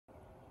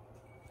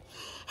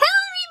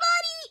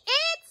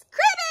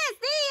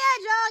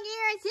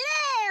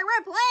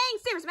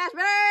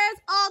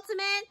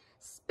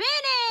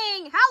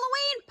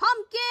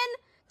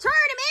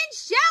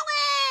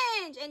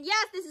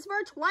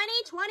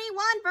21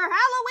 for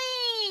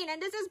Halloween,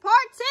 and this is part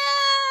 2!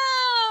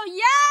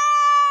 Yeah!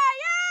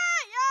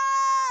 Yeah! Yeah!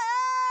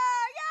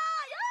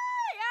 Yeah! Yeah!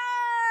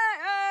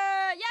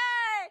 Yeah!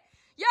 Yeah!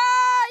 Yeah!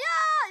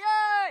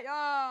 Yeah!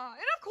 Yeah!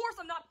 And of course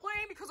I'm not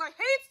playing because I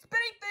hate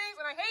spinning things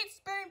and I hate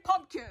spinning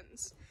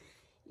pumpkins.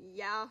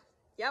 Yeah.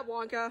 Yeah,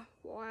 Wonka.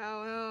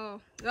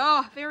 Wow.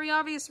 Oh, very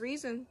obvious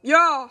reason.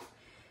 Yeah.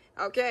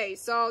 Okay,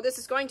 so this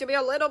is going to be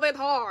a little bit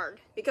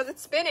hard because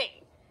it's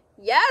spinning.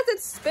 Yes,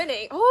 it's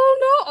spinning.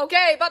 Oh, no.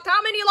 Okay, but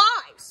how many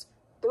lives?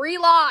 3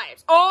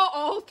 lives.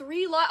 Oh,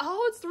 3 lives.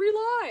 Oh, it's 3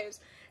 lives.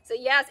 So,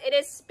 yes, it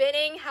is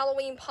spinning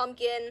Halloween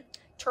pumpkin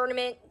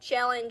tournament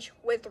challenge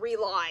with 3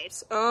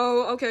 lives.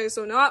 Oh, okay,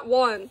 so not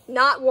 1.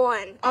 Not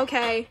 1.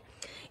 Okay.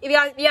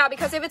 Yeah,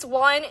 because if it's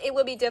 1, it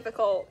would be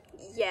difficult.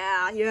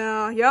 Yeah,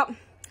 yep.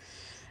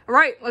 All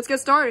right, let's get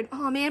started.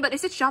 Oh, man, but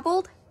is it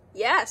shuffled?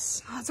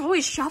 Yes. Oh, it's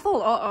always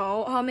shuffled.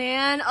 Uh-oh. Oh,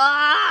 man.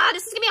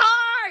 This is gonna be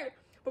hard.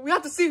 But we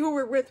have to see who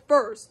we're with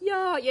first.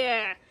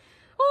 Yeah.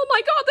 Oh,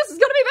 my God, this is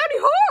gonna be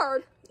very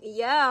hard.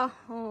 Yeah.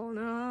 Oh,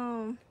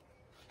 no.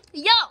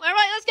 Yeah, all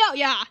right, let's go.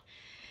 Yeah.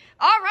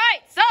 All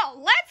right, so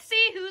let's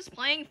see who's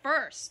playing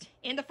first.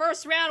 In the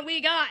first round, we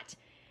got...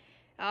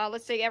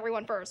 let's take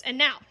everyone first. And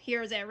now,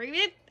 here's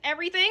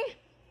everything.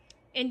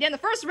 And then the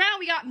first round,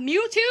 we got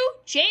Mewtwo,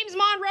 James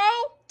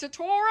Monroe,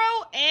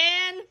 Totoro,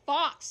 and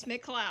Fox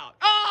McCloud.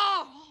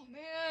 Oh,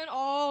 man.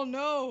 Oh,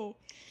 no.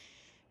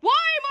 Why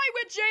am I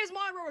with James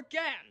Monroe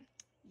again?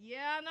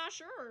 Yeah, I'm not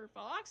sure.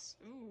 Fox?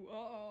 Ooh,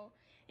 uh-oh.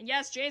 And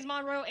yes, James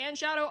Monroe and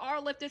Shadow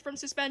are lifted from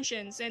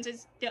suspension since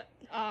it's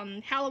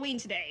Halloween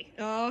today.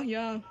 Oh,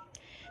 yeah.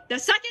 The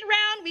second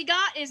round we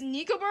got is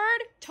Nico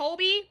Bird,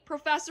 Toby,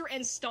 Professor,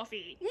 and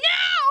Stuffy. No!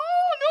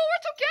 Oh, no, we're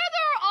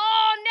together!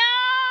 Oh, no!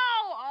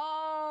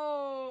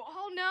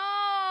 Oh,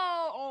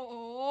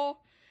 no!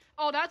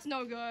 Oh, that's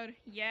no good.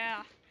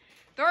 Yeah.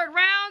 Third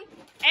round,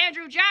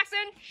 Andrew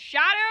Jackson,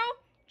 Shadow,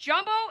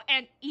 Jumbo,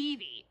 and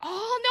Eevee.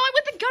 Oh, no, I'm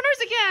with the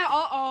Gunners again!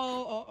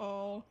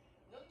 Uh-oh.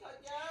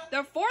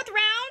 The fourth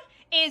round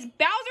is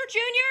Bowser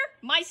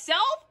Jr.,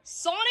 myself,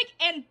 Sonic,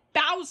 and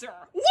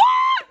Bowser.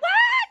 What?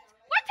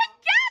 We're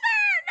together!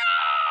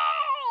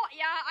 No!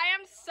 Yeah, I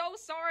am so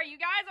sorry. You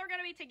guys are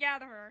gonna be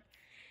together.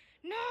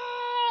 No!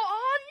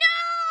 Oh,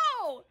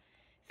 no!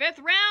 Fifth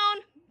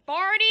round,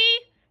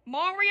 Barney,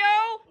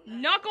 Mario,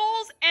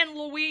 Knuckles, and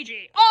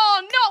Luigi.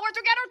 Oh, no! We're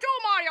together too,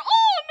 Mario!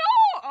 Oh,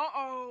 no!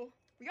 Uh-oh.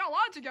 We got a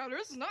lot together.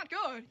 This is not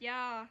good.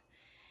 Yeah.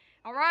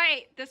 All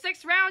right. The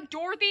sixth round,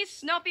 Dorothy,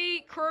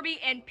 Snuffy, Kirby,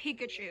 and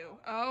Pikachu.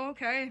 Oh,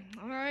 okay.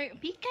 All right.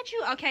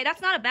 Pikachu? Okay,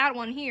 that's not a bad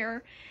one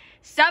here.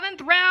 Seventh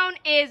round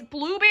is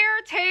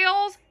Bluebear,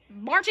 Tails,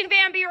 Martin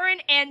Van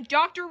Buren, and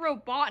Dr.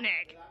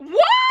 Robotnik.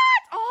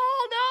 What?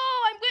 Oh,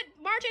 no. I'm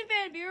with Martin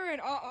Van Buren.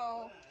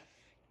 Uh-oh.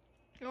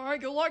 All right,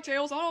 good luck,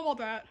 Tails. I don't know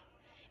about that.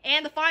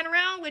 And the final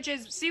round, which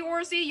is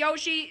Seahorsey,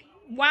 Yoshi,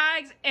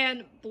 Wags,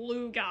 and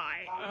Blue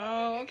Guy.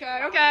 Oh,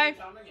 okay.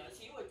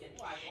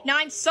 Now,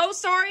 I'm so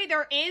sorry.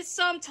 There is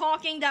some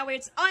talking that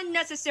it's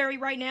unnecessary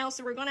right now,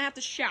 so we're going to have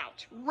to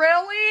shout.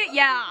 Really?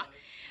 Yeah.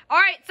 All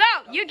right, so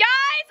you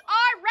guys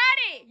are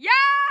ready. Yeah.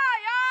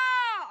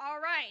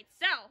 All right,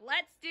 so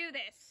let's do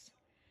this.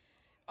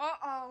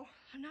 Uh-oh.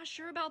 I'm not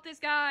sure about this,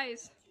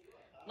 guys.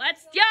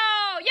 Let's go.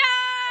 Yeah.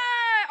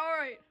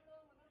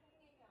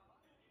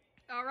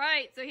 All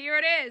right, so here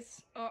it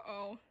is.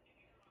 Uh-oh.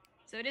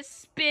 So it is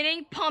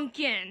spinning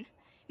pumpkin.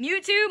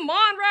 Mewtwo,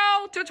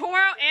 Monroe,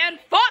 Totoro, and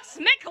Fox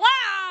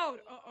McCloud.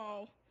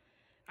 Uh-oh.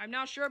 I'm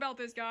not sure about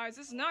this, guys.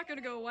 This is not going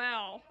to go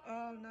well.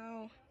 Oh,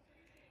 no.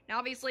 Now,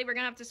 obviously, we're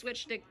going to have to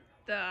switch to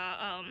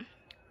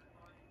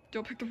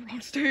don't pick the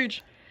wrong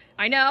stage.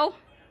 I know.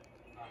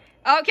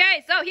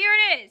 Okay, so here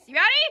it is. You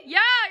ready? Yeah.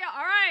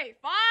 All right.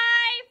 5,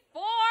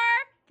 4,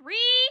 3,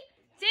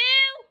 2,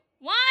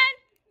 1,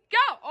 go.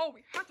 Oh,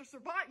 we have to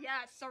survive.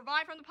 Yeah,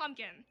 survive from the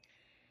pumpkin.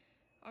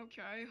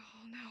 Okay.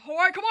 Oh, no. All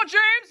right, come on,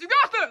 James. You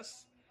got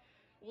this.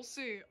 We'll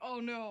see. Oh,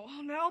 no,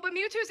 but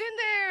Mewtwo's in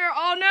there.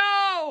 Oh,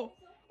 no.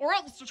 Or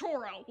else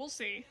Totoro. We'll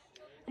see.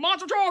 Come on,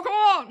 Totoro, come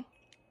on.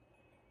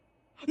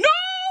 No!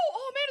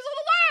 Oh, man, it's on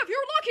the left.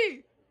 You're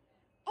lucky.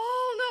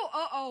 Oh, no.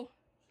 Uh-oh.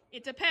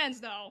 It depends,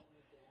 though.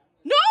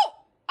 No!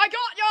 I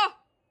got ya.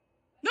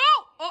 No!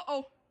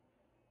 Uh-oh.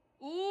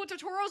 Ooh,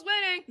 Totoro's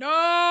winning. No.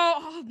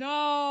 Oh,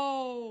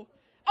 no.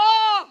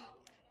 Oh,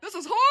 this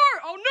is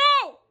hard. Oh,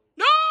 no.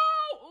 No!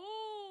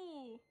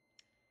 Ooh.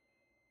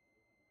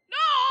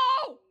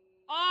 No!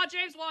 Ah,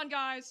 James won,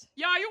 guys.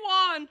 Yeah, you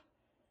won.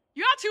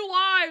 You got 2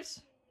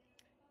 lives.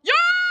 Yeah!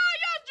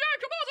 Yes,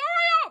 James! Come on,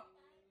 hurry up!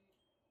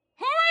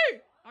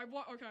 Hurry! I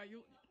won. Okay,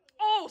 you...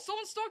 Oh,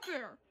 someone's stuck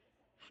there.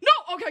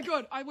 No! Okay,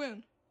 good. I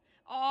win.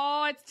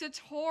 Oh, it's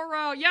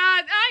Totoro. Yeah,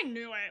 I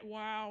knew it.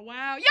 Wow.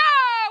 Yeah!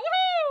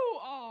 Woohoo!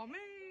 Oh,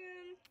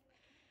 man.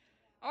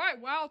 All right,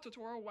 wow,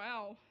 Totoro.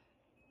 Wow.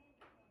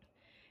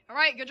 All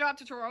right, good job,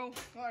 Totoro.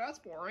 Oh, that's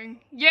boring.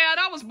 Yeah,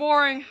 that was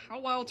boring. Oh,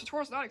 well,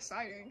 Totoro's not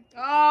exciting.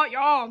 Oh,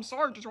 yeah, I'm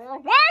sorry, Totoro.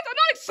 What? I'm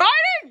not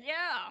exciting?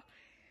 Yeah.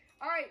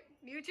 All right,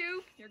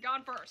 Mewtwo, you're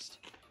gone first.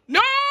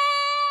 No!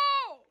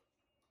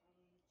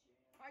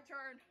 My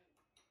turn.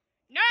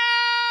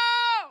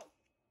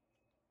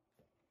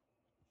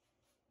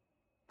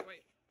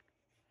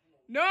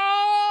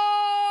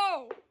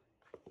 No!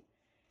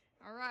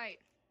 Alright.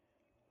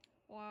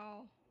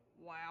 Wow.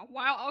 Wow.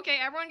 Wow. Okay,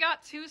 everyone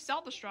got 2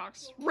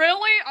 self-destructs.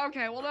 Really?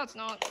 Okay, well that's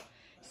not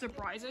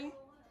surprising.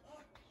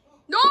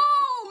 No,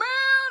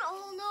 man!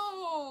 Oh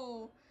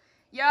no!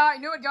 Yeah, I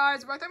knew it,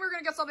 guys, but I think we're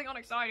gonna get something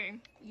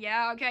unexciting.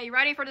 Yeah, okay, you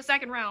ready for the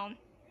second round?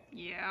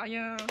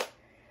 Yeah.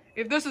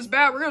 If this is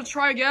bad, we're gonna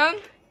try again?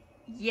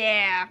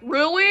 Yeah.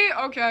 Really?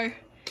 Okay.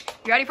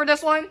 You ready for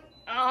this one?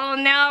 Oh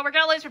no, we're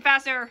gonna lose,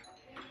 Professor.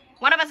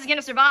 One of us is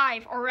gonna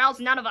survive, or else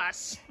none of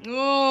us.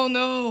 Oh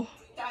no.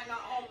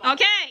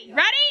 Okay,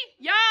 ready?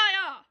 Yeah.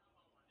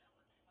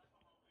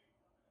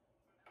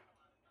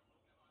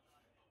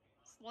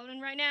 It's loading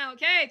right now.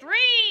 Okay, 3,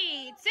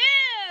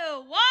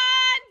 2, 1,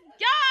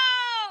 go!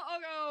 Oh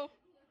no.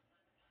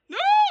 No!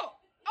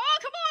 Oh,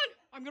 come on!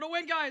 I'm gonna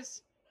win,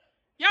 guys.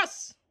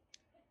 Yes!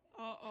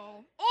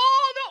 Uh-oh.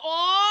 Oh, no!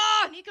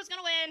 Oh, Nico's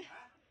gonna win.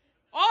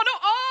 Oh, no!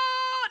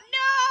 Oh,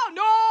 no!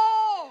 No!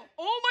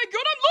 Oh, my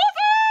God, I'm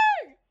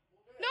losing!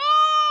 No!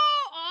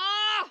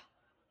 Oh!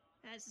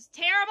 This is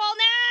terrible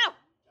now!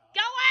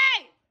 Go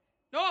away!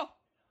 No!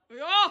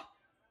 Yeah!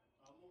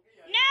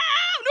 No!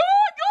 No,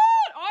 my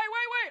God! Oh,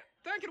 wait.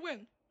 Then I can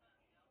win.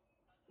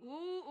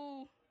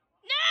 Ooh.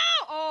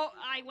 No! Oh,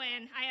 I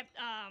win. I have,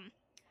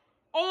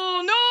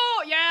 Oh,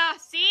 no! Yeah,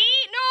 see?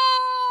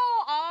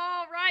 No!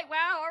 All right,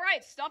 wow, all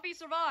right. Stuffy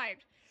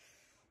survived.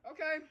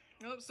 Okay.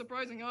 That was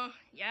surprising, huh?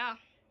 Yeah.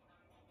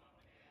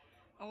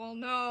 Oh,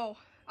 no.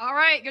 All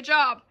right, good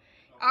job.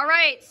 All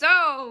right,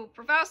 so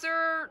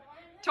Professor,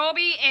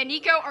 Toby, and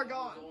Nico are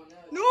gone.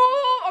 No!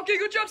 Okay,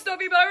 good job,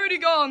 Stuffy, but I already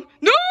gone.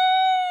 No!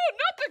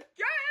 Not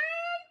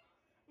again!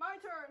 My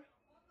turn.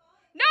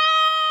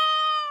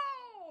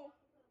 No!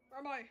 Where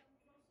am I?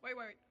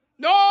 Wait.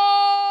 No!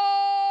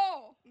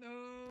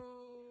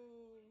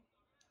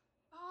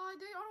 I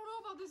don't know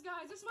about this,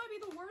 guys. This might be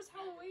the worst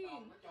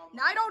Halloween.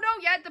 No, I don't know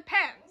yet. It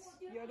depends.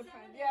 Yeah,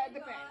 it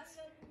depends.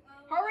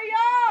 Hurry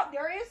up!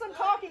 There is some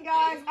talking,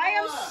 guys. I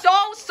am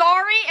so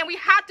sorry, and we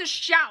had to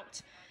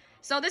shout.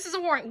 So this is a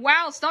warning.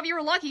 Wow, Stuff, you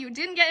were lucky. You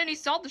didn't get any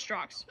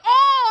self-destructs.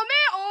 Oh,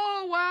 man!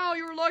 Oh, wow,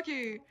 you were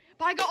lucky.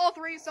 But I got all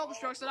 3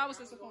 self-destructs, so that was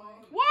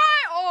disappointing.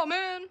 Why? Oh,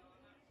 man.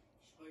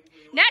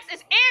 Next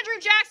is Andrew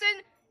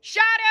Jackson,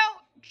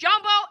 Shadow,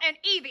 Jumbo, and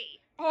Evie.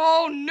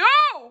 Oh,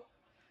 no!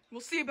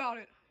 We'll see about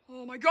it.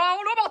 Oh, my God, I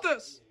don't know about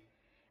this.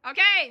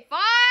 Okay, 5,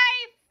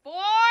 4,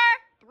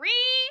 3,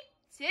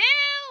 2,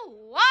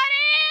 1,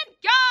 and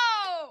go!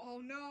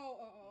 Oh, no.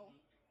 Uh-oh.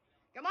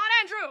 Come on,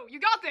 Andrew. You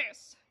got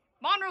this.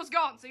 Monroe's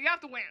gone, so you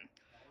have to win.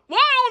 Well,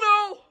 I don't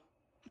know.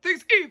 I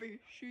think it's Evie.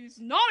 She's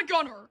not a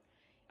gunner.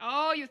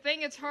 Oh, you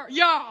think it's her?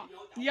 Yeah,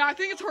 I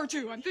think it's her,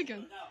 too. I'm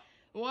thinking.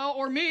 Well,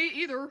 or me,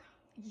 either.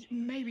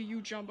 Maybe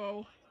you,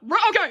 Jumbo.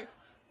 Okay.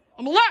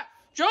 I'm left,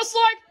 just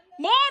like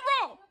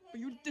Monroe.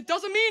 But it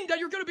doesn't mean that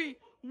you're going to be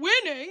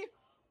winning.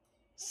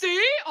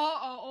 See?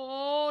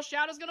 Oh,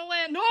 Shadow's going to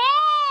win.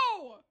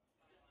 No!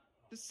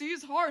 The C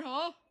is hard,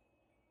 huh?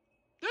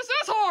 This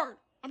is hard.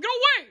 I'm going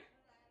to wait.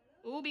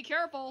 Ooh, be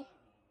careful.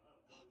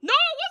 No,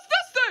 what's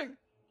this thing?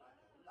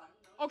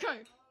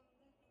 Okay.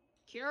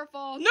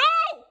 Careful.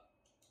 No!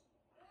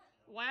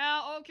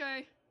 Wow,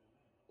 okay.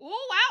 Ooh,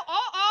 wow.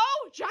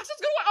 Uh-oh. Jackson's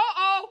going to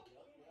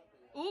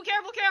win. Ooh,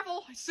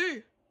 careful. I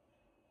see.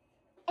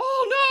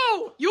 Oh,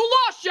 no. You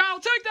lost, Shadow.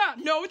 Take that.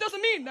 No, it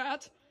doesn't mean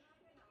that.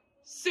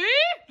 See?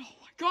 Oh,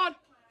 my God.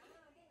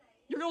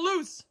 You're going to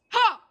lose.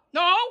 Ha!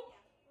 No.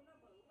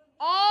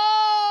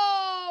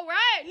 All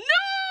right.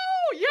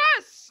 No!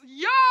 Yes!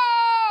 Yeah!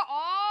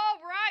 All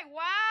right.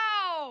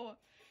 Wow.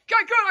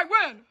 Okay, good. I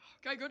win.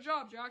 Okay, good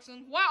job,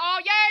 Jackson. Wow. Oh,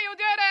 yeah, you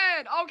did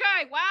it.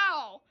 Okay,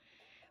 wow.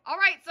 All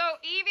right, so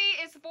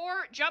Evie is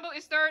 4, Jumbo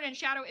is 3rd, and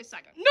Shadow is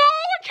 2nd. No,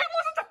 I can't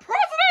listen to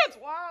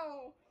President!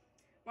 Wow.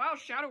 Wow,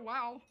 Shadow,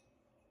 wow. All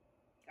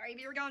right,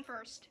 Evie, you're going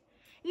first.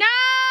 No!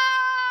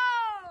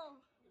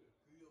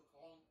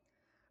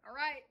 All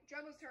right,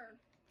 Jumbo's turn.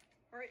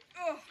 All right,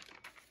 ugh.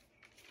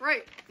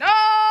 Right. No!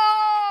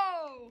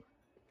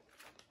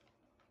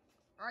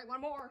 All right,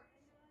 one more.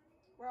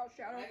 Wow,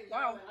 Shadow.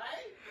 Wow.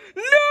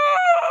 No!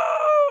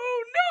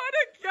 Not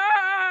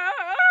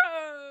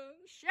again!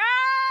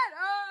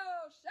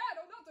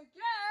 Shadow, not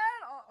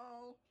again!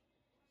 Uh-oh.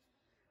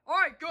 All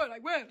right, good. I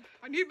win.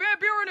 I need Van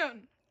Buren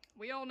in.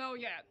 We don't know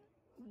yet.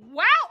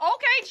 Wow,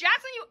 okay,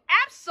 Jackson, you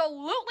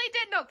absolutely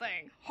did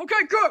nothing.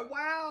 Okay, good.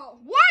 Wow.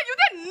 What? You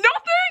did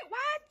nothing?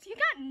 What? You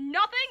got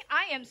nothing?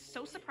 I am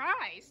so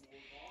surprised.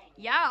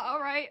 Yeah, all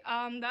right.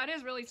 That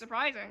is really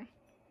surprising.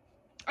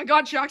 I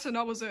got Jackson,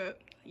 that was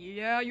it.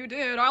 Yeah, you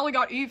did. I only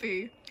got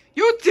Evie.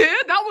 You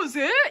did? That was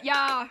it?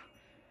 Yeah.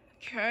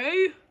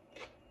 Okay.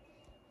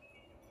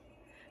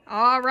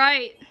 All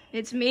right.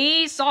 It's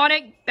me,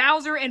 Sonic,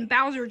 Bowser, and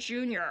Bowser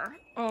Jr.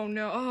 Oh,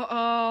 no.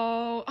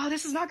 Uh-oh. Oh,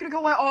 this is not gonna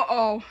go well.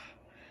 Uh-oh.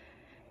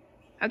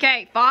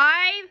 Okay,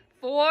 5,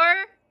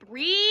 4,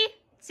 3,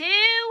 2,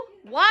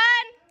 1,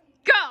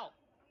 go!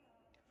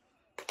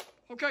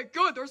 Okay,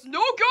 good. There's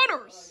no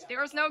gunners.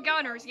 There's no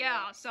gunners,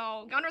 yeah.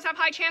 So, gunners have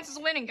high chances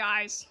of winning,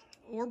 guys.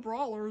 Or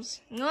brawlers.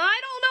 I don't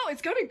know.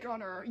 It's gonna be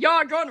gunner.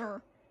 Yeah,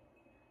 gunner.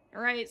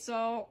 Alright,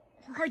 so...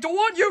 I don't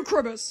want you,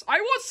 Cribbus. I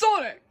want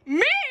Sonic.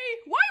 Me?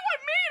 Why you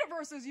want me to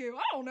versus you?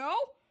 I don't know.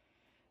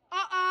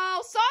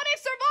 Uh-oh, Sonic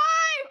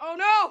survived! Oh,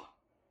 no.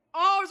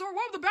 Oh, there's one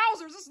of the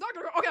Bowsers. This is not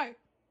gonna go... Okay.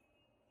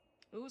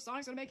 Ooh,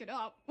 Sonic's gonna make it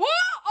up. Whoa!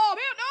 Oh,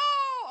 man,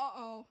 no!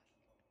 Uh-oh.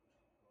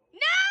 No!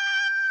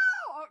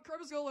 Oh,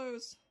 Cribbus is gonna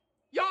lose.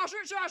 Yeah,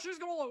 she's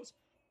gonna lose.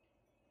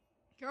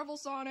 Careful,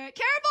 Sonic.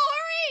 Careful,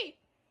 hurry!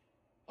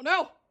 Oh,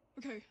 no.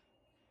 Okay.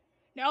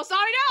 Now,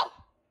 Sonic, no!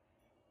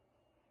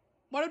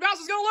 One of the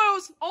Bowsers gonna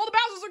lose. All the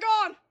Bowsers are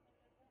gone.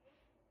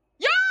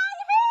 Yeah!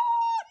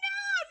 Woohoo! No!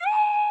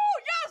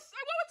 Yes!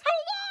 I went with 2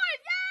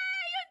 lives!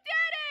 Yay! You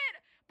did it!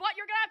 But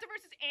you're gonna have to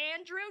versus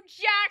Andrew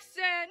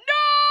Jackson.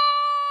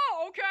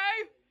 No!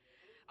 Okay.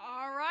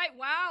 All right.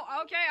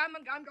 Wow. Okay. I'm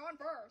going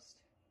first.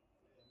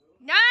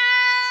 No!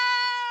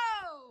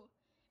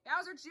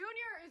 Bowser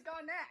Jr. is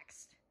gone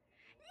next.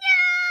 No!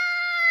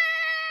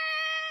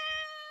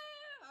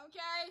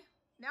 Okay.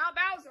 Now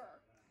Bowser.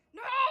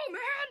 No,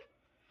 man!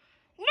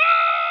 No!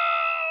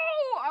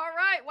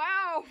 Alright,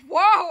 wow.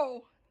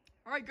 Whoa!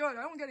 Alright, good.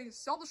 I don't get any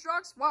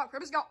self-destructs. Wow,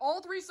 Cribbus got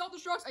all 3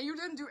 self-destructs and you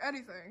didn't do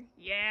anything.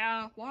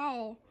 Yeah,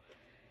 wow.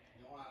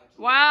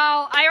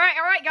 Wow.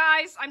 Alright,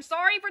 guys. I'm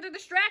sorry for the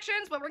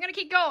distractions, but we're gonna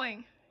keep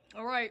going.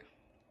 Alright.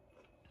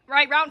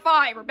 Right, round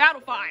 5, or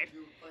battle 5.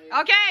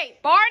 Okay,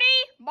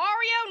 Barney,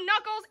 Mario,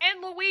 Knuckles,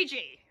 and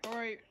Luigi.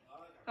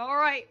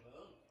 Alright.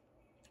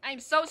 I'm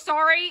so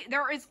sorry.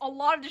 There is a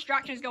lot of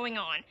distractions going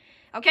on.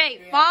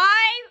 Okay, 5,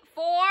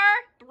 4,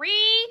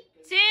 3,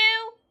 2,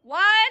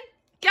 1,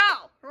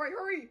 go!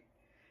 Hurry!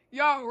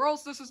 Yeah, or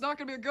else this is not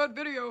gonna be a good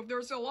video if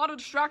there's a lot of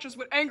distractions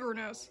with anger in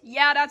us.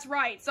 Yeah, that's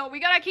right. So we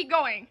gotta keep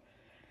going.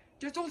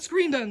 Just don't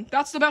scream then.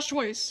 That's the best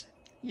choice.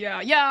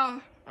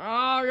 Yeah.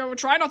 We'll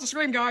try not to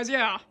scream, guys,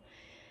 yeah.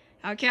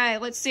 Okay,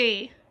 let's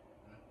see.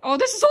 Oh,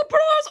 this is all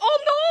pros! Oh,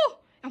 no!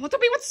 I want to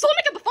be with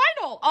Sonic in the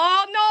final!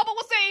 Oh, no, but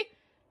we'll see.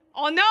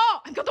 Oh,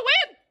 no! I'm gonna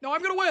win! No,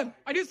 I'm gonna win.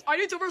 I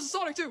need to versus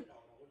Sonic, too.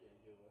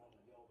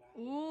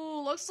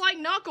 Ooh, looks like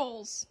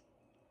Knuckles.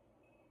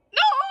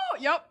 No!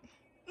 Yep.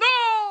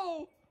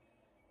 No!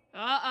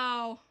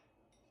 Uh-oh.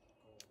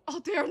 Oh,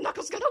 dear,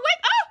 Knuckles gonna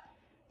win! Ah!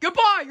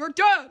 Goodbye, you're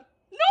dead!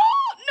 No!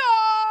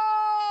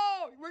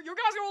 You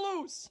guys gonna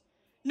lose.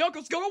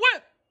 Knuckles gonna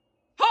win!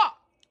 Ha!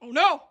 Oh,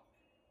 no!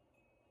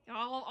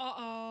 Oh,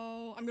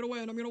 uh-oh. I'm gonna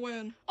win. Oh, no!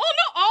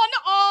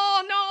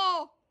 Oh,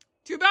 no!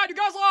 Too bad you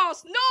guys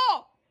lost.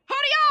 No!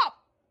 Hurry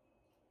up!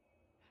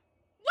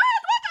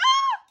 What?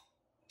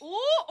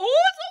 Oh,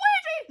 it's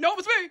Luigi! No,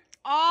 it's me!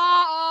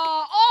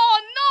 Oh,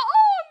 no!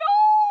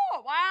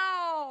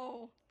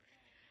 Wow!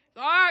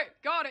 Alright,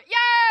 got it.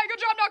 Yay! Good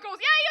job, Knuckles!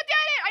 Yay, you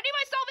did it! I need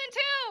myself in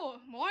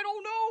too! Well, I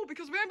don't know,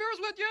 because Vampire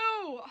is with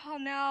you! Oh,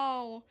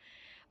 no.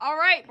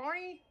 Alright,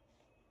 Barney.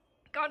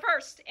 Gone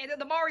first. And then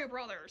the Mario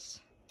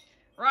Brothers.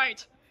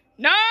 Right.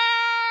 No! No,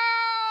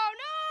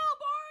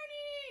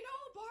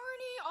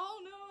 Barney! Oh,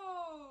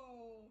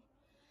 no!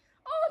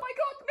 Oh, my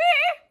God, me!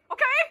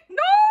 Okay,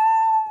 no!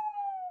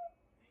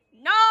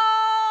 No!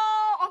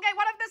 Okay,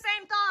 what at the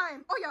same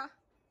time? Oh, yeah.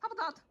 How about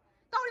that?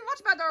 That would be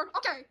much better.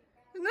 Okay.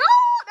 No!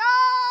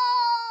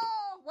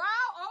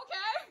 Wow,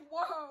 okay.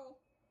 Whoa.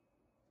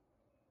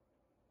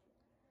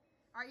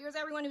 Alright, here's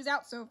everyone who's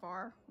out so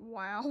far.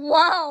 Wow.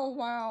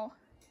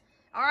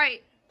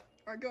 Alright.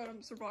 Alright, good.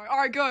 I'm surviving.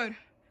 Alright, good.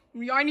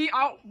 Wow, you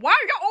got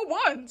all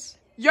 1s.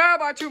 Yeah,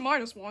 but I 2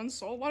 -1s,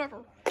 so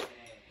whatever.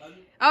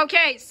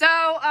 Okay,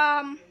 so,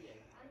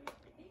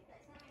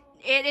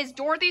 it is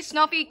Dorothy,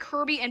 Snuffy,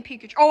 Kirby, and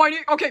Pikachu. Oh,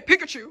 okay,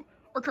 Pikachu.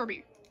 Or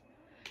Kirby.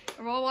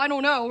 Well, I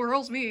don't know. Or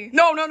else me.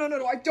 No.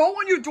 I don't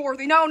want you,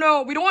 Dorothy.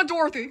 No. We don't want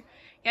Dorothy.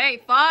 Okay,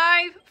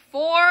 5,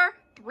 4,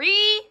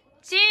 3,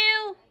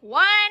 2,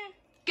 1,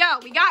 go.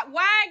 We got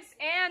Wags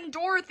and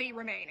Dorothy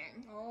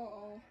remaining.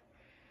 Uh-oh.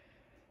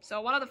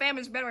 So one of the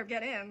families better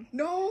get in.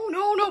 No.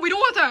 We don't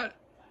want that.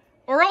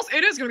 Or else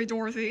it is going to be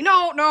Dorothy.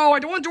 No. I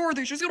don't want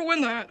Dorothy. She's going to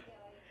win that.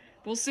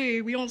 We'll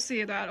see. We don't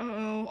see that.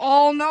 Uh-oh.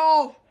 Oh,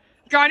 no.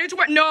 Okay, I need to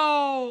win.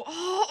 No.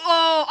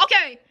 Oh.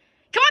 Okay.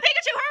 Come on,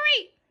 Pikachu,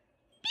 hurry.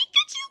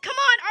 Pikachu, come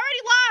on. I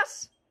already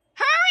lost.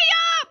 Hurry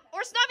up,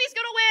 or Snuffy's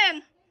going to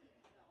win.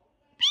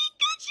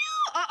 Pikachu.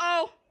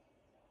 Uh-oh.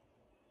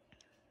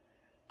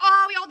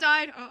 Oh, we all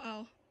died.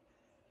 Uh-oh.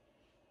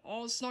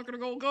 Oh, it's not going to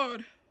go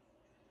good.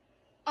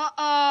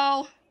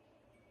 Uh-oh.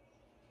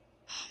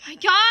 Oh, my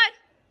God.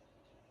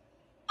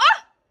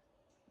 Ah!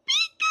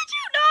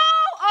 Pikachu, no!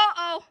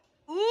 Uh-oh.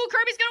 Ooh,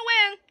 Kirby's gonna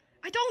win.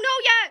 I don't know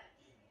yet.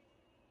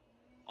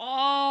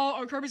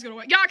 Oh, Kirby's gonna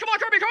win. Yeah, come on,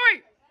 Kirby!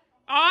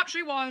 Oh,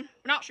 she won.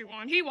 Not she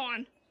won. He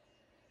won.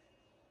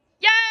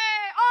 Yay!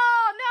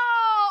 Oh,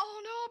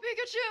 no,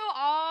 Pikachu.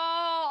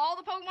 Oh, all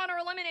the Pokemon are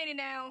eliminated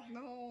now.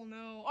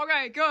 No.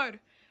 Okay, good.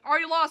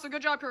 Already lost, so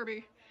good job,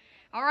 Kirby.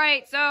 All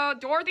right, so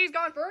Dorothy's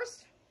gone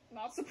first.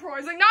 Not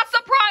surprising.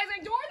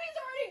 Dorothy's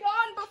already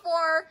gone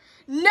before.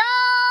 No!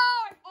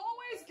 I'm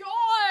always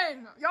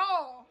gone.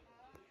 Yo.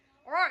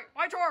 All right,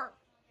 my turn.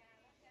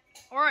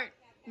 All right.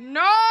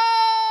 No,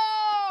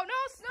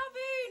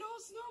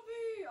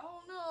 Snuffy.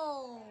 Oh,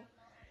 no.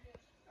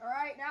 All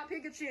right, now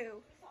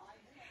Pikachu.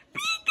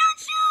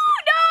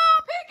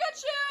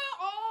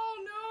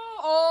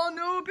 Oh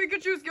no,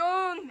 Pikachu's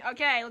gone.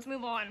 Okay, let's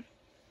move on.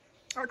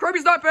 Alright,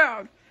 Kirby's not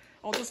bad.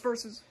 I'll just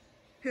versus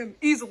him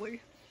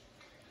easily.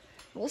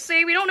 We'll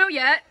see, we don't know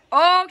yet.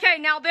 Okay,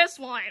 now this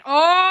one.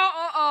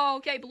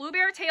 Okay, Blue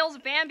Bear, Tails,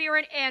 Van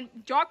Buren, and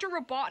Dr.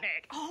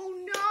 Robotnik. Oh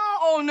no,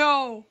 oh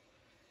no.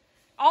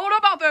 I don't know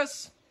about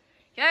this.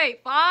 Okay,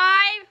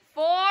 5,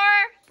 4,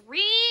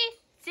 3,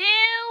 2,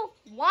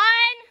 1,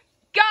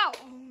 go.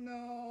 Oh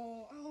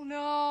no, oh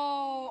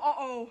no,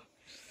 uh-oh.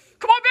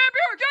 Come on, Van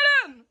Buren, get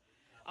in.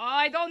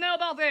 I don't know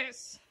about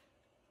this.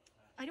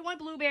 I don't want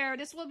Blue Bear.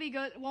 This will be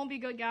good. Won't be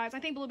good, guys. I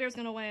think Blue Bear's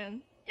gonna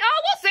win. Yeah,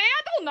 we'll see.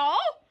 I don't know.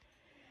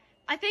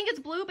 I think it's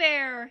Blue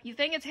Bear. You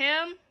think it's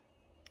him?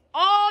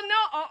 Oh,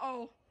 no.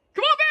 Uh-oh.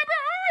 Come on, Van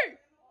Bear, hurry!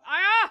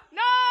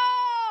 No!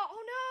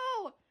 Oh,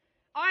 no!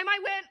 I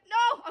might win.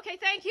 No! Okay,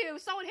 thank you.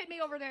 Someone hit me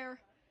over there.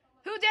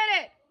 Who did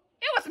it?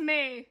 It was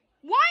me.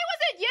 Why was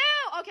it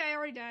you? Okay, I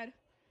already dead.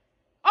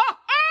 Oh!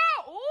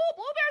 Ooh,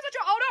 Blue Bear's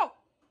a oh, no!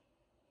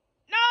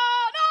 No!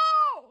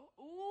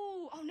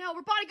 Ooh, oh, no.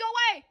 Robotic, go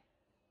away!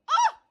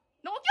 Oh!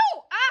 No,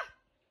 you!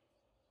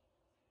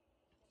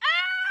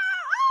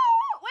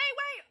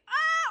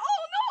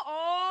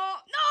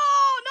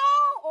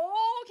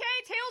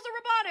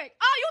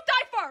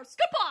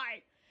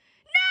 Goodbye.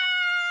 No.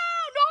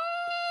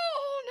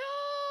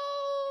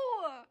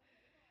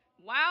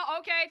 Wow.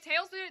 Okay.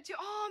 Tails did it too.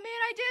 Oh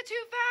man, I did it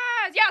too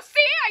fast. Yeah.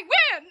 See, I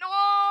win. No.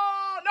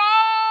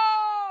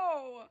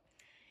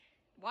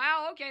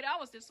 Wow. Okay, that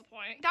was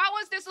disappointing.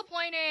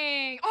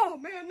 Oh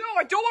man, no,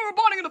 I don't want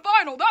Robotnik in the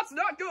final. That's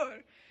not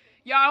good.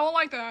 Yeah, I don't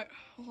like that.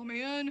 Oh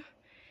man.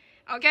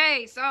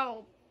 Okay,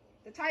 so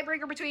the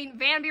tiebreaker between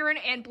Van Buren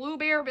and Blue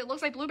Bear, but it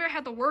looks like Blue Bear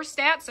had the worst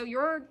stats, so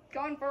you're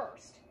going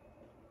first.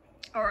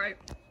 Alright.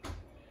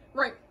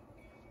 Right.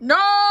 No!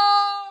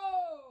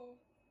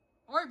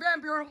 Alright, Van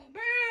Buren. Oh,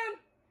 man!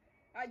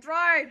 I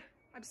tried.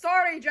 I'm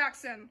sorry,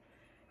 Jackson.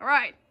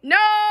 Alright. No!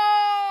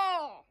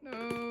 No.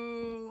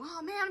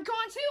 Oh, man, I'm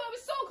going too. I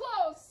was so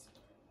close.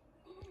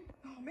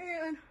 Oh,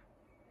 man.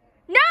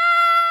 No!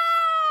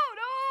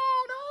 No,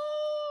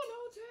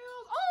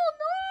 Tails. Oh,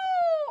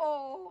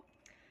 no!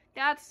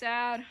 That's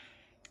sad.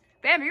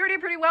 Van Buren did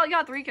pretty well. You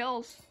got 3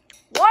 kills.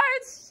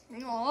 What?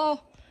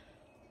 Oh.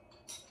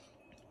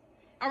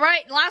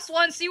 Alright, last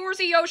one.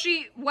 Seahorsey,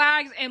 Yoshi,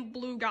 Wags, and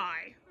Blue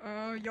Guy.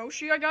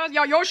 Yoshi, I guess?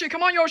 Yeah, Yoshi.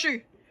 Come on,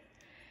 Yoshi.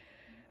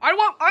 I don't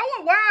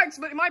want Wags,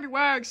 but it might be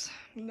Wags.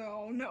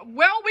 No.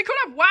 Well, we could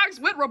have Wags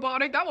with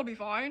Robotnik. That would be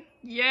fine.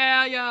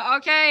 Yeah.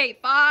 Okay.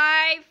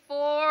 5,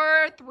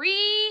 4,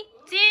 3,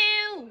 2,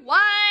 1,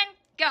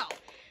 go.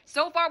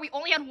 So far, we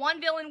only had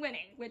 1 villain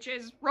winning, which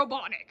is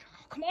Robotnik.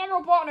 Come on,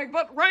 Robotnik,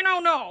 but right now,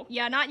 no.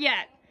 Yeah, not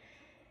yet.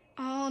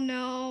 Oh,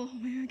 no.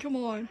 Man, come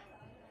on.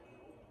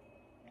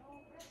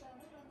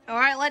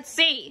 Alright, let's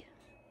see.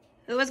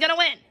 Who is gonna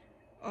win?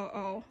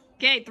 Uh-oh.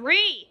 Okay,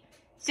 3,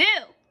 2,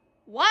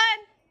 1.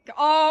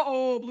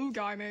 Oh, Blue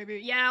Guy, maybe.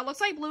 Yeah,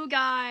 looks like Blue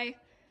Guy.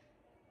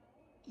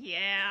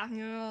 Yeah.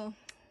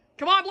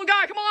 Come on, Blue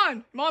Guy, come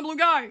on! Come on, Blue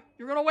Guy.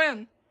 You're gonna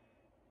win.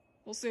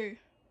 We'll see.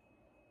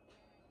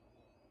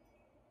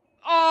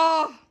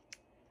 Oh!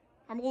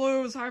 I'm gonna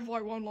lose. I have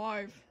like 1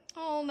 life.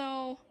 Oh,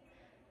 no.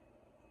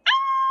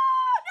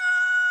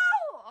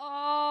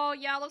 Oh,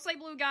 yeah, looks like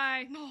Blue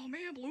Guy. No,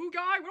 man, Blue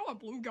Guy? We don't want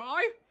Blue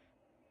Guy.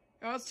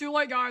 Yeah, it's too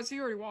late, guys. He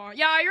already won.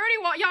 Yeah, he already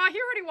won. Yeah, he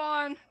already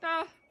won.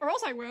 Or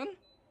else I win.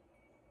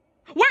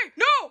 Wait,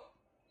 no!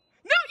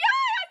 No,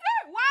 yay, I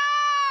did!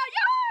 Wow,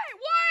 yay!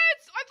 What?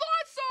 I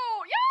thought so!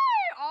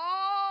 Yay!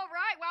 All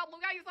right. Wow,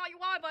 Blue Guy, you thought you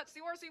won, but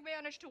Seahorsey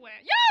managed to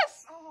win.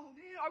 Yes! Oh,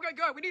 man. Okay,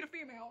 good. We need a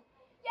female.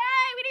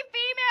 Yay, we need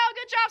female.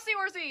 Good job,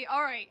 Seahorsey.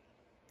 All right.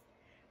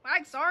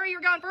 I'm sorry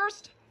you're gone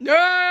first. No!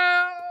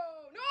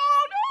 No!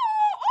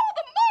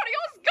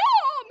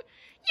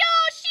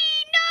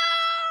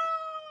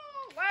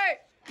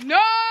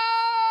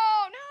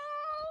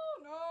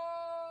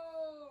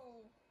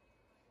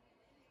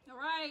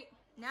 Alright,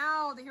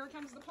 now here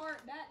comes the part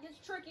that gets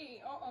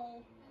tricky.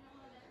 Uh-oh.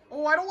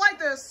 Oh, I don't like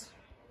this.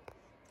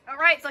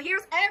 Alright, so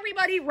here's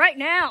everybody right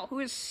now who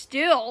is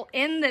still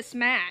in this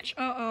match.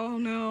 Uh-oh,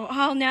 no.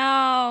 Oh,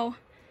 no.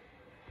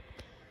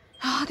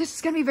 Oh, this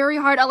is gonna be very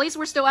hard. At least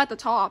we're still at the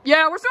top.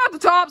 Yeah, we're still at the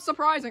top.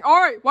 Surprising.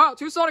 Alright, wow,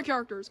 2 Sonic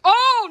characters.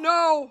 Oh,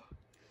 no!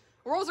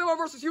 We're also going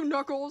versus you,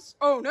 Knuckles.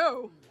 Oh,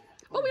 no.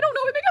 Well, we don't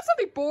know. We may get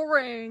something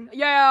boring.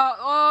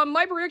 Yeah,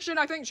 my prediction,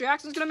 I think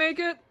Jackson's gonna make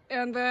it.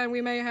 And then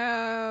we may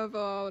have,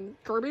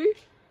 Kirby?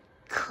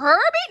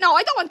 Kirby? No,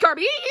 I don't want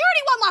Kirby. He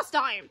already won last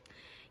time.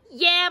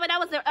 Yeah, but that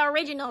was the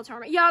original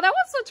tournament. Yeah, that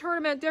was the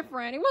tournament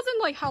different. It wasn't,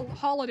 like,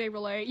 holiday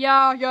relay.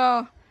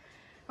 Yeah.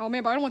 Oh,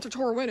 man, but I don't want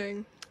Totoro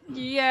winning.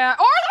 Yeah.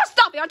 Oh,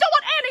 stop it. I don't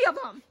want any of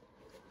them.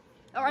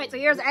 All right, so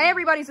here's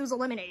everybody who's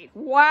eliminated.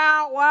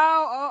 Wow.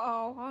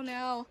 Uh-oh. Oh,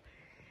 no.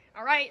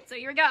 All right, so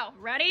here we go.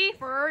 Ready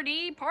for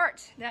the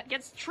part that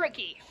gets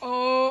tricky.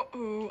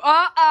 Uh-oh.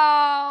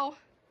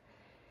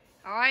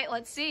 All right,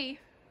 let's see.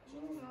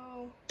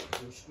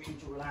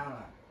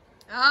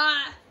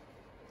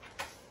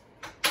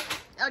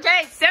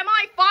 Okay,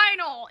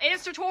 semi-final. It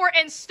is Tutor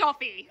and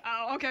Stuffy.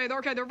 Okay,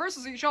 they're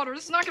versus each other.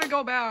 This is not gonna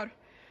go bad.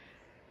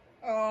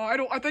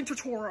 I think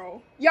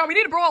Totoro. Yeah, we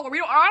need a brawler.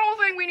 I don't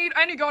think we need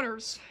any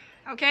gunners.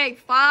 Okay,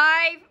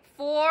 5,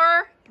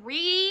 4,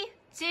 3,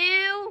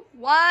 2,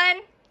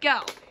 1,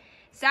 go.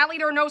 Sadly,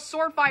 there are no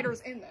sword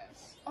fighters in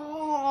this.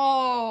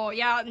 Oh,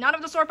 yeah, none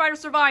of the sword fighters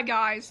survived,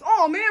 guys.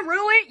 Oh, man,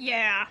 really?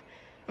 Yeah.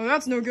 Oh,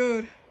 that's no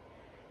good.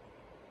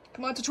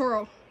 Come on,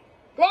 Totoro.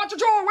 Go on,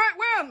 Totoro,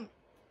 win!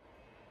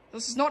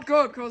 This is not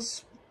good,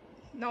 because,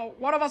 no,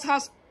 one of us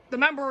has the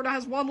member that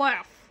has 1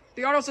 left.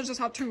 The others just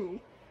have 2.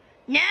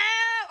 No!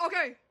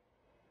 Okay.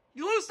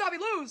 You lose, Stuffy,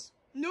 lose.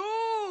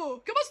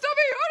 No! Come on,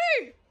 Stuffy,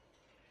 hurry!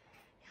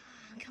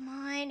 Come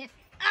on.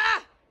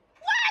 Ah!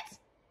 What?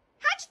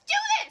 How'd you do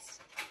this?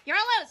 You're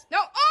gonna lose. No.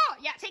 Oh,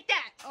 yeah, take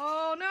that.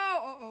 Oh,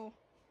 no.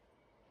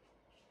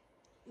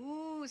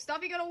 Uh-oh. Ooh,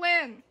 Stuffy gonna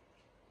win.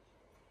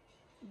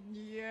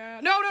 Yeah.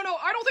 No.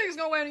 I don't think he's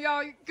gonna win.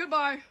 Yeah,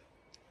 goodbye.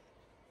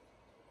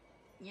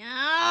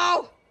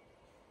 No.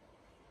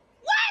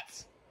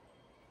 What?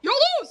 You'll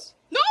lose.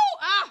 No.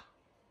 Ah.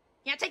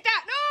 Yeah, take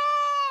that.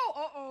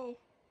 No. Uh-oh.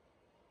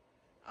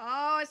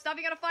 Oh, is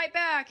Stuffy gonna fight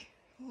back?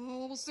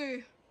 Oh, we'll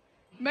see.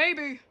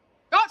 Maybe.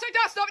 Oh, take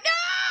that, Stuffy.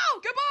 No!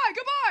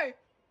 Goodbye.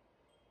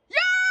 Yeah,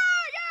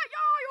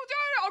 you did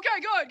it. Okay,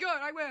 good.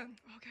 I win.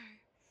 Okay.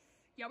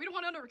 Yeah, we don't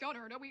want another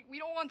gunner. No, we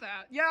don't want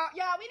that. Yeah,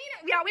 we need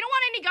it. Yeah, we don't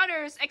want any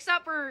gunners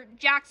except for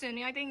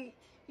Jackson. I think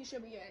he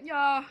should be in.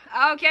 Yeah.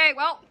 Okay,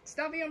 well,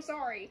 Stuffy, I'm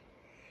sorry.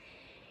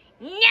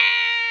 No,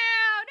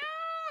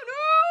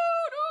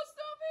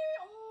 Stuffy.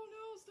 Oh,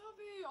 no,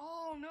 Stuffy.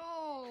 Oh,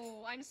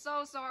 no. I'm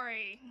so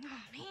sorry. Oh,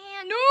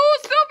 man. No,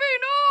 Stuffy,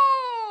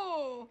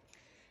 no.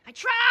 I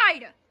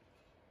tried.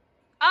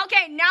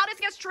 Okay, now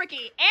this gets tricky.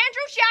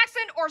 Andrew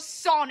Jackson or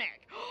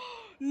Sonic?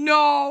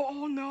 No.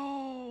 Oh,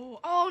 no.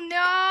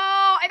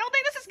 I don't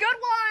think this is good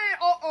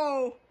one.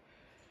 Uh-oh.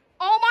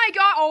 Oh, my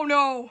God. Oh,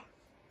 no.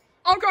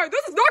 Okay,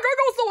 this is not gonna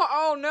go so well.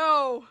 Oh,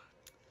 no.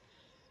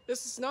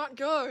 This is not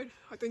good.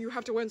 I think you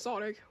have to win,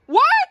 Sonic.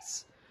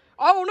 What?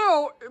 Oh,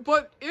 no.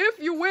 But if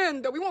you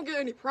win, then we won't get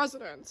any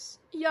presidents.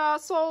 Yeah,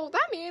 so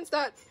that means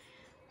that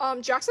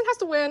Jackson has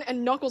to win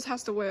and Knuckles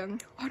has to win.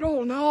 I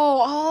don't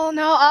know. Oh,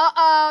 no.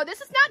 Uh-oh.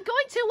 This is not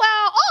going too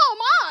well. Oh,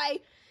 my.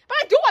 But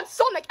I do want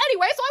Sonic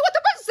anyway, so I want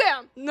to versus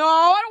him. No,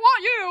 I don't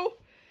want you.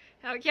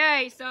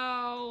 Okay,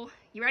 so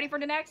you ready for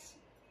the next?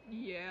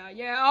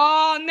 Yeah.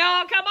 Oh,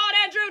 no. Come on,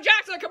 Andrew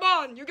Jackson. Come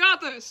on. You got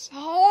this.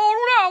 Oh,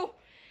 no.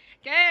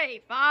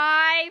 Okay,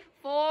 5,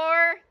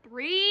 4,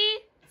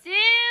 3, 2,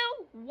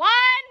 1,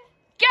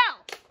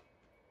 go.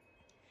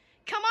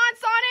 Come on,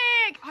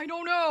 Sonic! I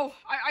don't know.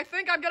 I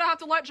think I'm gonna have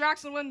to let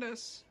Jackson win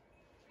this.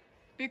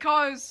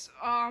 Because,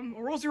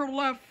 roll 0 to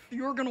left,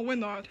 you're gonna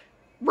win that.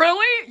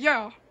 Really?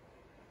 Yeah.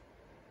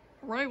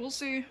 Alright, we'll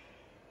see.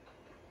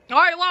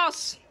 Alright,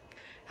 lost.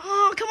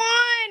 Oh, come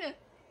on!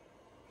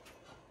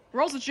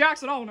 Rolls to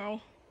Jackson, I don't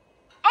know.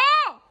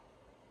 Oh!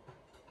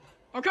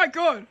 Okay,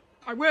 good.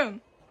 I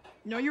win.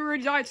 No, you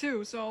already died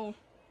too, so...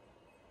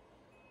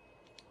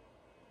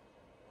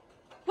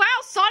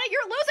 Wow, Sonic,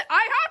 you're losing!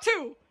 I had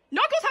to!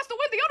 Knuckles has to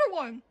win the other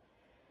one!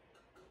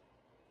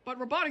 But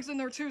Robotic's in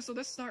there too, so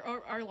this is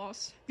our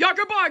loss. Yeah,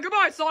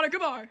 goodbye, Sonic,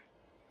 goodbye!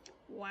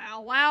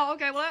 Wow,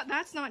 okay, well,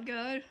 that's not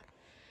good.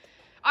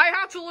 I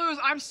have to lose,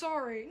 I'm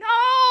sorry. No,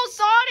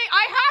 Sonic,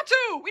 I had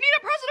to! We need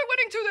a president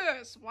winning to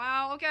this!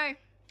 Wow, okay.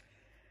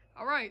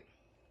 Alright.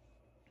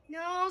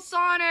 No,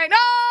 Sonic, no!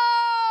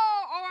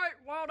 Alright,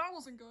 well, that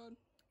wasn't good.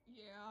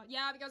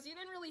 Yeah, because you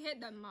didn't really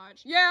hit them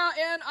much. Yeah,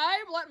 and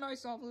I let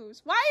myself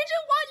lose. Why did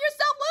you want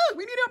yourself lose?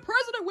 We need a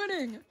president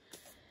winning.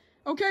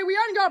 Okay, we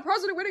hadn't got a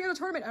president winning in the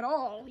tournament at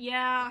all.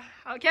 Yeah,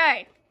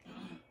 okay.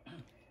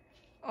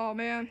 Oh,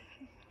 man.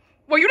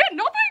 Well, you did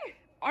nothing?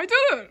 I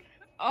didn't.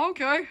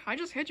 Okay, I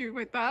just hit you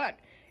with that.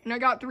 And I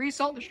got 3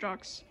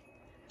 self-destructs.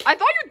 I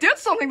thought you did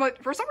something,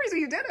 but for some reason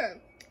you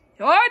didn't.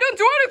 I didn't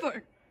do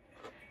anything.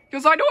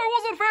 Because I know it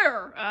wasn't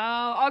fair.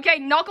 Oh, okay,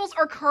 Knuckles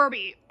or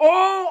Kirby?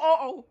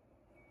 Oh.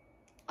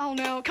 Oh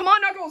no. Come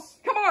on, Knuckles!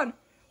 Come on!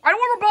 I don't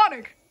want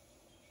Robotic!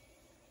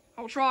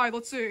 I'll try,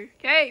 let's see.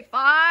 Okay,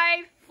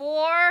 5,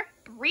 4,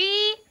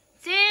 3,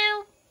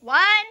 2,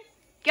 1,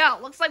 go.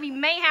 Looks like we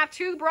may have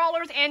 2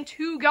 brawlers and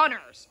 2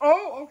 gunners.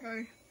 Oh,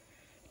 okay.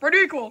 Pretty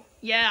equal.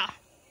 Yeah.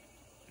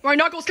 Alright,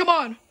 Knuckles, come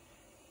on!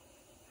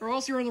 Or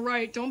else you're on the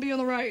right. Don't be on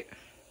the right.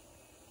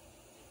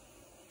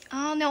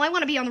 Oh no, I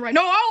want to be on the right.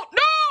 No!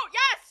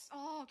 Yes!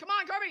 Oh, come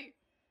on, Kirby!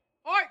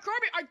 Alright,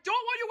 Kirby, I don't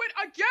want you to win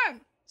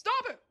again!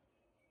 Stop it!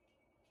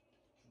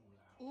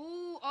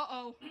 Ooh,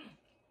 uh-oh.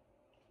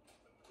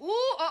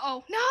 Ooh,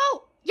 uh-oh.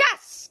 No!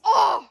 Yes!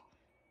 Oh!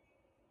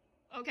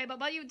 Okay,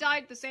 but you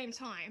died at the same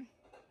time.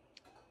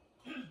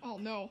 Oh,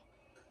 no.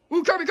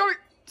 Ooh, Kirby!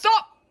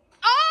 Stop!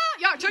 Ah!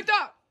 Yeah, take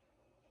that!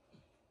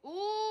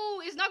 Ooh,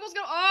 is Knuckles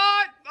gonna...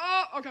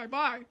 okay,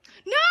 bye.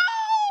 No!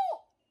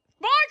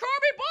 Bye,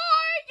 Kirby!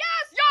 Bye!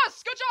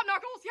 Yes! Good job,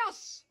 Knuckles!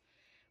 Yes!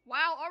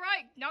 Wow,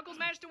 alright. Knuckles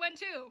managed to win,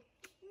 too.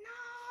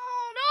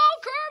 No,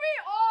 Kirby!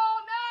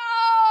 Oh,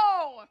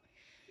 no!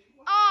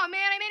 Oh,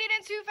 man, I made it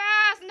in too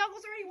fast.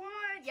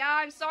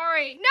 I'm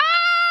sorry. No,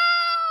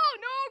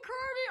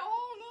 Kirby.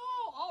 Oh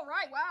no. All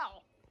right.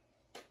 Wow.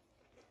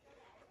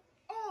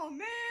 Oh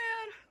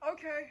man.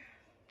 Okay.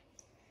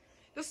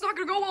 This is not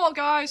gonna go well,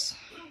 guys.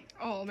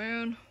 Oh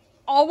man.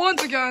 All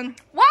ones again.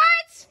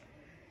 What?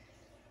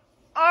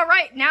 All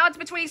right. Now it's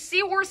between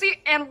Seahorsey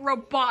and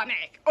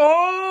Robotnik.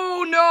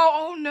 Oh no.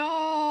 Oh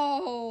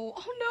no.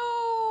 Oh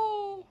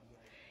no.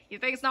 You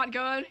think it's not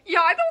good? Yeah,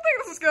 I don't think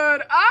this is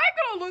good. I'm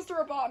gonna lose to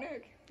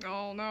Robotnik.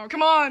 Oh no.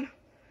 Come on.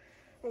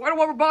 Well, I don't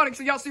want Robotnik,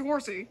 so you got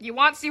Seahorsey. You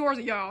want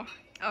Seahorsey? Yeah.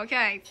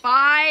 Okay.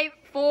 5,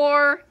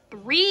 4,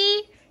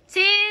 3,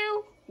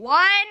 2,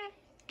 1.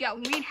 Go.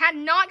 We had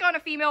not gotten a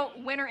female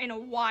winner in a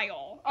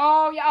while.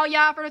 Oh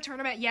yeah, for the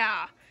tournament,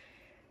 yeah.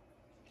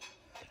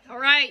 All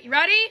right, you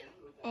ready?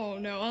 Oh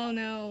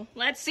no.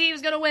 Let's see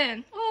who's gonna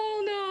win.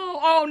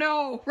 Oh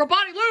no.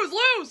 Robotnik,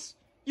 lose.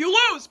 You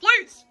lose,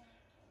 please.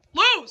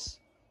 Lose.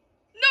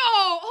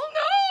 No. Oh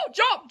no.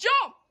 Jump.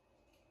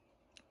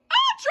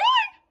 Ah,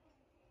 try.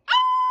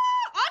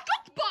 Ah,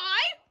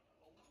 goodbye.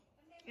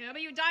 Yeah,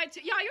 but you died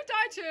too. Yeah, you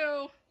died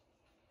too.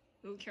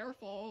 Ooh,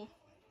 careful.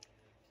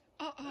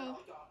 Uh-oh. No,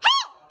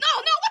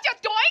 what you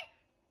doing?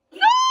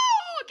 No,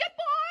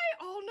 goodbye.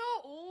 Oh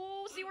no.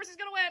 Oh, Seahorsey's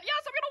gonna win.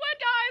 Yes, I'm gonna win,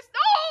 guys.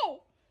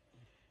 No.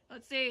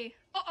 Let's see.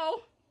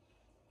 Uh-oh.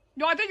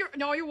 No, I think you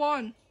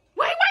won.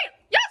 Wait.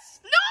 Yes.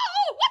 No.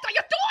 What are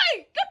you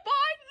doing?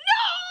 Goodbye.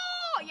 No.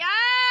 Yeah.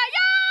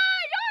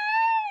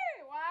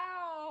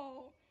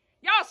 Wow.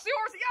 Yes,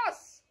 Seahorsey,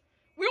 yes.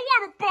 We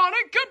won,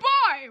 Robotnik.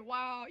 Goodbye.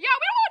 Wow. Yeah,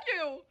 we won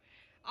you.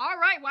 All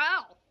right,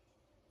 wow.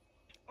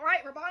 All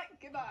right,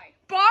 Robotnik, goodbye.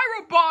 Bye,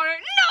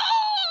 Robotnik. No.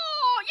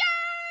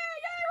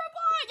 Yay,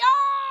 Robotnik.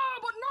 Yeah,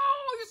 but no,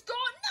 he's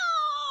gone. No.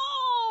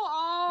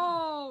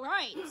 All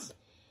right.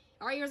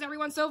 All right, here's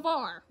everyone so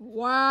far.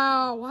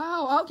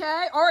 Wow,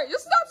 okay. All right,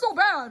 this is not so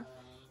bad.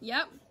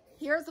 Yep,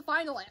 here's the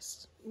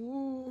finalist.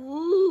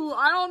 Ooh,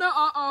 I don't know.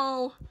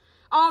 Uh-oh.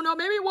 Oh, no,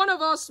 maybe one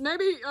of us.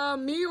 Maybe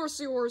me or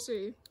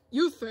Seahorsey.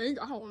 You think?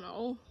 I don't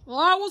know.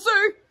 Well, we'll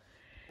see.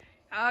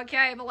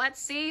 Okay, but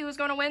let's see who's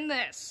going to win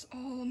this.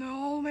 Oh,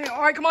 no, man.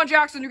 All right, come on,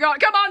 Jackson. You got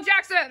it. Come on,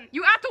 Jackson.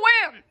 You have to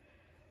win.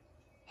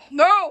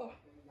 No.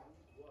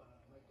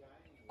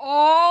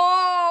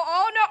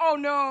 Oh,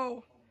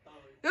 no.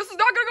 This is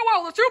not going to go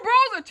well. The two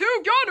bros and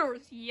two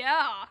gunners.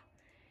 Yeah.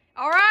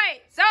 All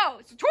right, so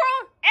it's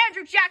Toro,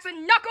 Andrew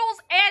Jackson,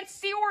 Knuckles, and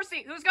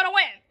Seahorsey. Who's going to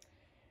win?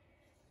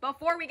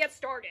 Before we get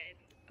started.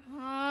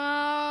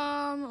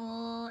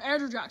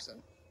 Andrew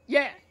Jackson.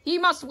 Yeah, he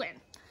must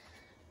win.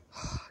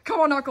 Come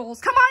on,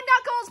 Knuckles. Come on,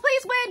 Knuckles,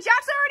 please win.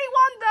 Jackson already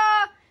won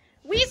the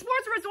Wii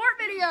Sports Resort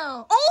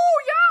video.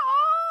 Oh, yeah.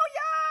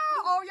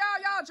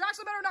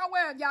 Jackson better not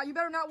win. Yeah, you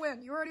better not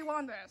win. You already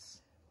won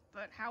this.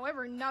 But,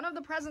 however, none of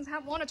the presents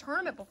have won a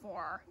tournament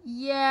before.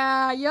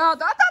 Yeah,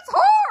 that's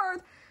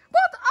hard.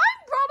 But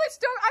I'm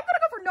gonna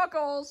go for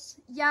Knuckles.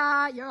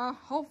 Yeah,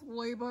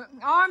 hopefully, but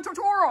I'm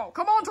Totoro.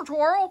 Come on,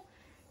 Totoro.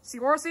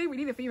 Seahorsey, we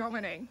need a female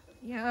winning.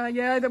 Yeah,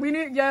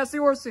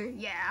 Seahorsey.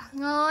 Yeah.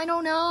 I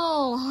don't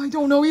know. I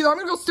don't know either. I'm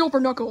gonna go still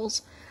for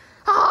Knuckles.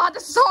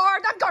 This is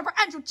hard. I'm going for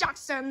Andrew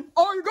Jackson.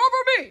 Oh, you're going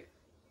for me?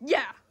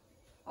 Yeah.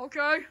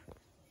 Okay.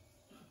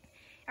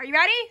 Are you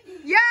ready?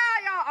 Yeah.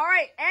 All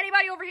right.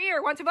 Anybody over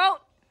here want to vote?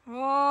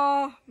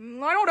 I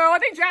don't know. I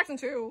think Jackson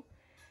too.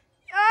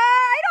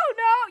 I don't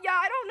know. Yeah,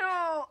 I don't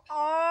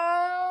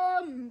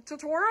know.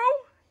 Totoro?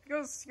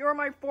 Because you're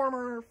my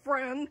former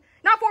friend.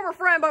 Not former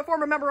friend, but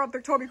former member of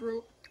the Toby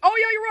group. Oh,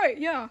 yeah, you're right.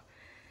 Yeah.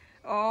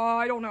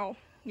 I don't know.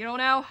 You don't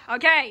know?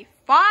 Okay.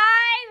 5,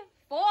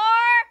 4,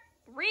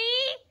 3,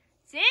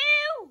 2,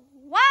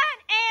 1,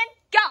 and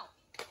go.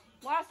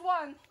 Last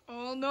one.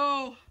 Oh,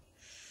 no.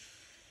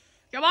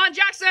 Come on,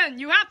 Jackson.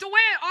 You have to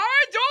win.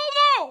 I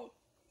don't know.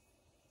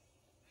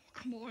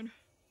 Come on.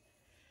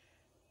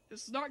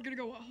 This is not gonna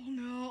go well.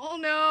 Oh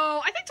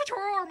no. I think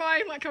Totoro or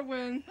Mai could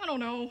win. I don't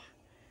know.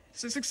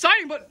 This is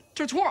exciting, but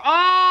Totoro.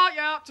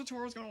 Yeah,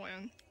 Totoro's gonna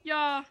win.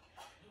 Yeah.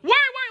 Wait,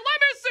 let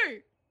me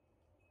see.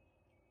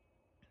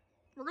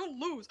 We're gonna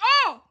lose.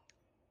 Oh!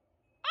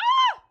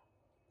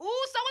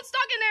 Ooh, someone's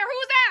stuck in there.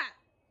 Who's that?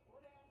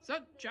 Is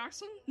that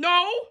Jackson?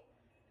 No.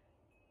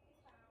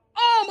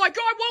 Oh my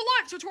god, one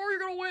life. Totoro, you're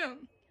gonna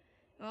win.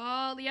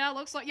 Yeah,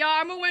 looks like. Yeah,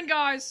 I'm gonna win,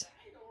 guys.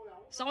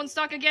 Someone's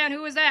stuck again.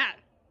 Who is that?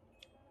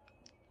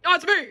 Oh,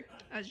 it's me!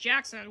 That's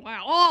Jackson.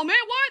 Wow. Oh,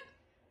 man, what?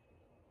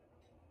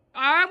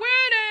 I'm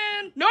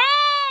winning!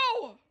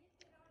 No!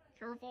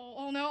 Careful.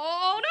 Oh, no.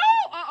 Oh,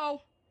 no!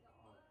 Uh-oh.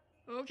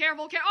 Oh,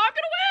 careful. I'm gonna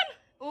win!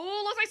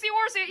 Oh, looks like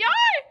Seahorsey.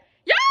 Yay!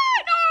 Yay!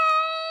 No!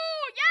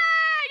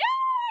 Yay!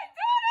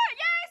 Doing it!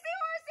 Yay,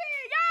 Seahorsey!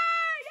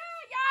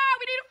 Yay!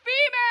 We need a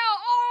female!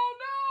 Oh,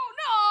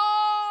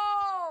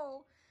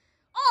 no!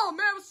 Oh,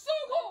 man, it was so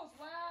close!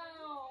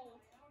 Wow.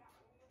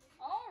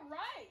 All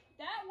right.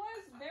 That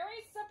was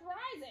very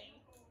surprising.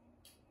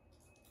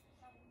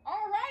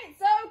 All right,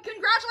 so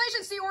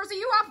congratulations, Seahorsey.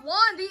 You have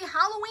won the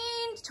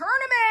Halloween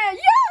tournament.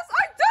 Yes,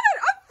 I did it.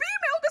 A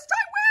female this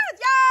time wins.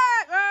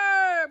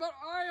 Yay! But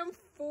I am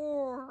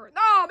 4th.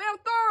 No, man, I'm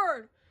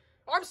 3rd.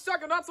 I'm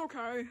 2nd. That's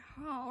okay.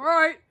 All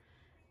right.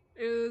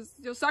 Is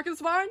your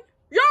second's fine?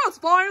 Yeah, it's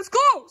fine. It's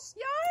close.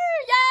 Yay!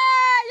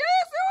 Yay!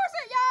 Yay,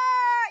 Seahorsey!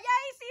 Yay!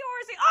 Yay,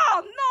 Seahorsey!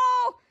 Oh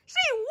no!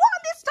 She won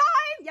this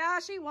time! Yeah,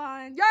 she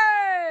won.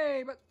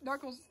 Yay! But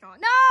Knuckles is gone.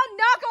 No,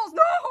 Knuckles,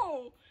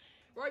 no!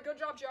 Right, good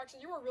job,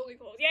 Jackson. You were really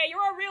close. Yeah, you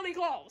were really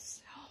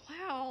close. Oh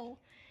wow.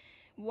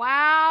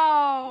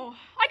 Wow.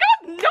 I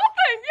got nothing!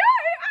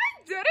 Yay!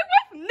 I did it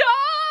with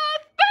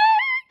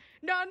nothing!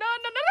 No, no, no,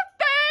 no,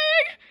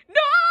 nothing!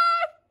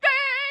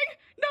 Nothing!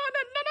 No,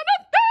 no, no, no,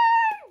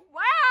 nothing!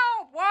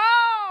 Wow!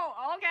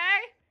 Whoa! Okay.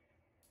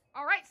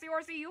 Alright,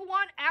 Seahorsey, you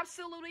won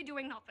absolutely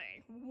doing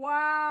nothing.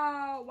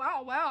 Wow.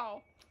 Wow,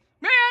 wow.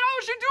 Man, how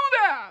did you do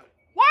that?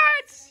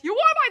 What? You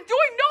won by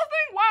doing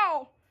nothing?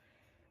 Wow.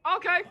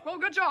 Okay, well,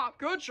 good job.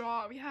 Good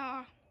job,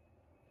 yeah.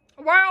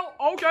 Well,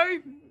 okay.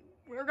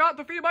 We got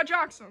defeated by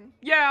Jackson.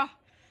 Yeah.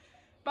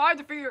 But I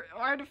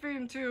defeated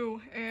him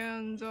too,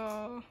 and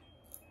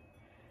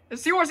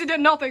Seahorsey did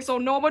nothing, so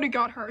nobody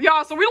got hurt.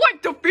 Yeah, so we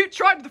like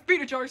tried to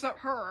defeat each other except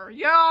her.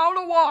 Yeah, I don't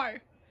know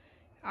why.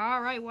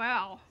 Alright,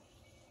 wow.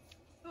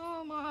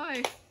 Oh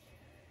my.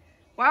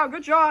 Wow,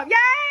 good job. Yay!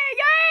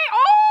 Yay!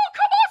 Oh,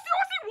 come on,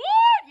 Seahorsey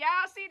won!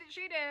 Yeah,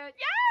 she did.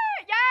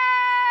 Yay!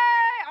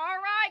 Yay!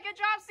 Alright, good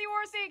job,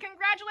 Seahorsey.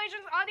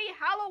 Congratulations on the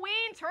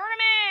Halloween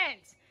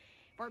tournament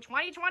for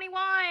 2021.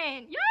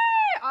 Yay!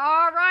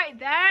 Alright,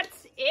 that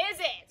is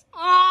it.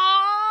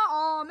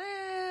 Oh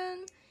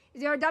man.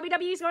 Is there a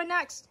WWE going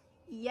next?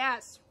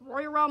 Yes,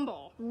 Royal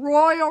Rumble.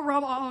 Royal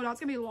Rumble. Oh, that's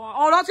gonna be long.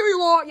 Oh, that's gonna be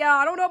long. Yeah,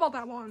 I don't know about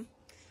that one.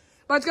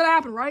 But it's gonna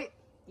happen, right?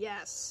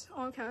 Yes.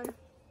 Okay.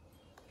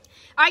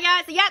 Alright,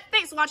 guys. So,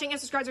 thanks for watching and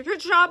subscribe to Good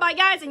Job. Bye,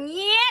 guys. And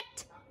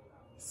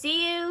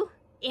see you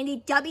in the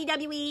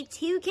WWE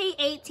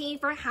 2K18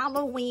 for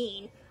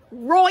Halloween.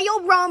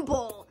 Royal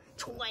Rumble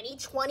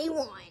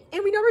 2021.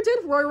 And we never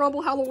did Royal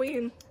Rumble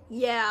Halloween.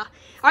 Yeah.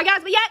 Alright,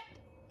 guys. But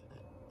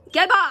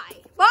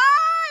goodbye. Bye.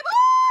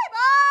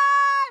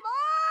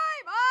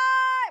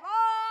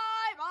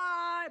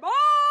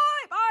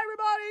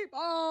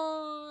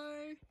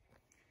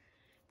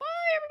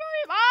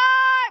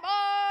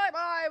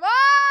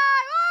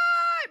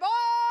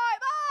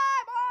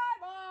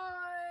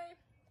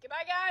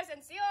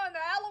 And see you on the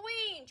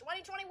Halloween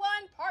 2021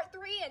 Part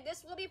 3, and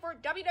this will be for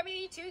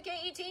WWE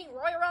 2K18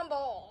 Royal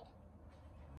Rumble.